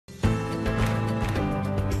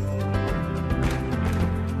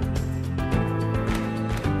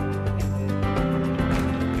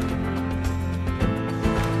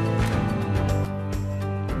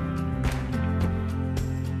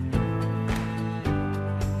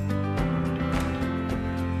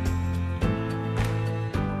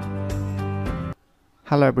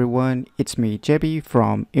Hello everyone, it's me JB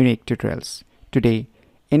from UniqueTutorials. Today,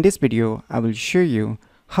 in this video, I will show you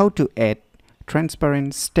how to add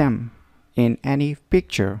transparent stem in any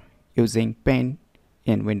picture using Paint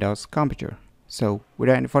in Windows computer. So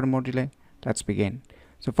without any further more delay, let's begin.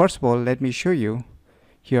 So first of all, let me show you.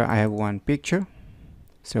 Here I have one picture.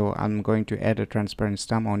 So I'm going to add a transparent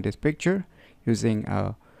stem on this picture using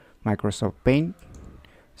Microsoft Paint.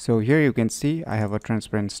 So here you can see I have a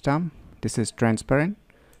transparent stem. This is transparent.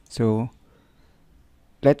 So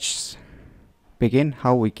let's begin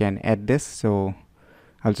how we can add this. So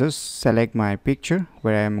I'll just select my picture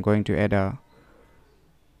where I'm going to add a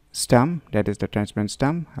stem, that is the transparent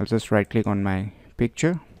stem. I'll just right click on my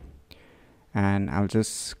picture and I'll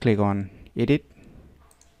just click on edit,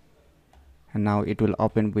 and now it will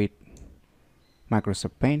open with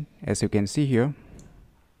Microsoft Paint, as you can see here.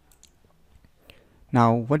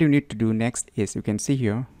 Now what you need to do next is, you can see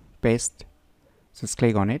here, paste. Just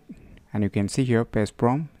click on it, and you can see here paste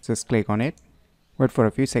prompt. Just click on it, wait for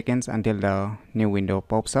a few seconds until the new window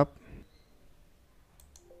pops up.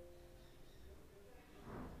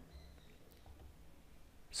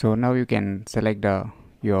 So now you can select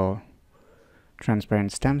your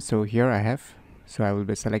transparent stem. So here I have, so I will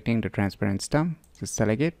be selecting the transparent stem. Just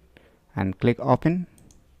select it and click open.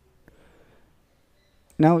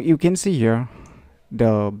 Now you can see here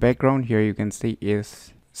the background here, you can see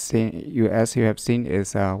is as you have seen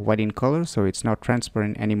is white in color, so it's not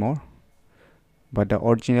transparent anymore, but the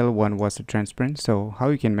original one was transparent. So how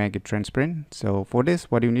you can make it transparent? So for this,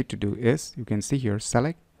 what you need to do is, you can see here,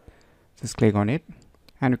 select, just click on it,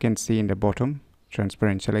 and you can see in the bottom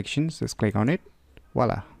transparent selections. Just click on it,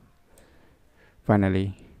 voila,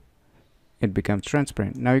 finally it becomes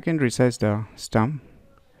transparent. Now you can resize the stem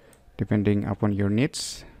depending upon your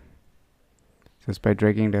needs, just by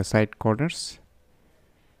dragging the side corners.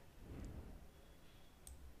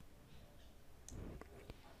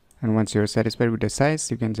 And once you're satisfied with the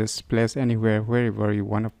size, you can just place anywhere, wherever you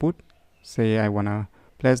want to put. Say I want to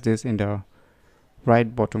place this in the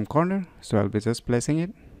right bottom corner, so I'll be just placing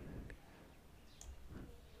it,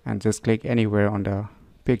 and just click anywhere on the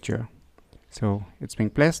picture. So it's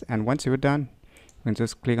being placed, and once you're done, you can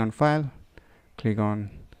just click on file, click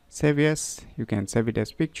on save as. You can save it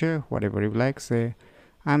as picture, whatever you like. Say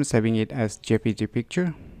I'm saving it as JPG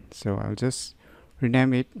picture, so I'll just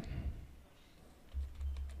rename it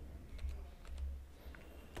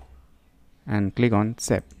and click on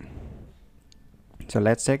save. So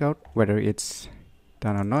let's check out whether it's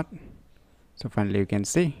done or not. So finally you can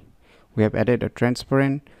see we have added a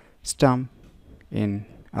transparent stem in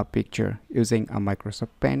a picture using a Microsoft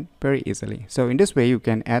Paint very easily. So in this way you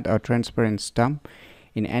can add a transparent stem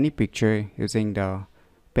in any picture using the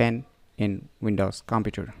Paint in Windows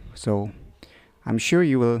computer. So I'm sure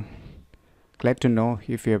you will glad to know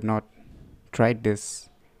if you have not tried this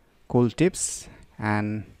cool tips,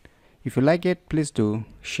 and if you like it, please do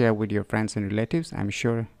share with your friends and relatives. I'm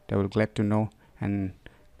sure they will glad to know, and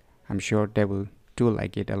I'm sure they will do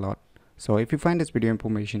like it a lot. So if you find this video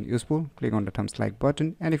information useful, click on the thumbs like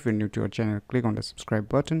button, and if you're new to our channel, click on the subscribe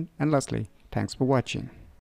button. And lastly, thanks for watching.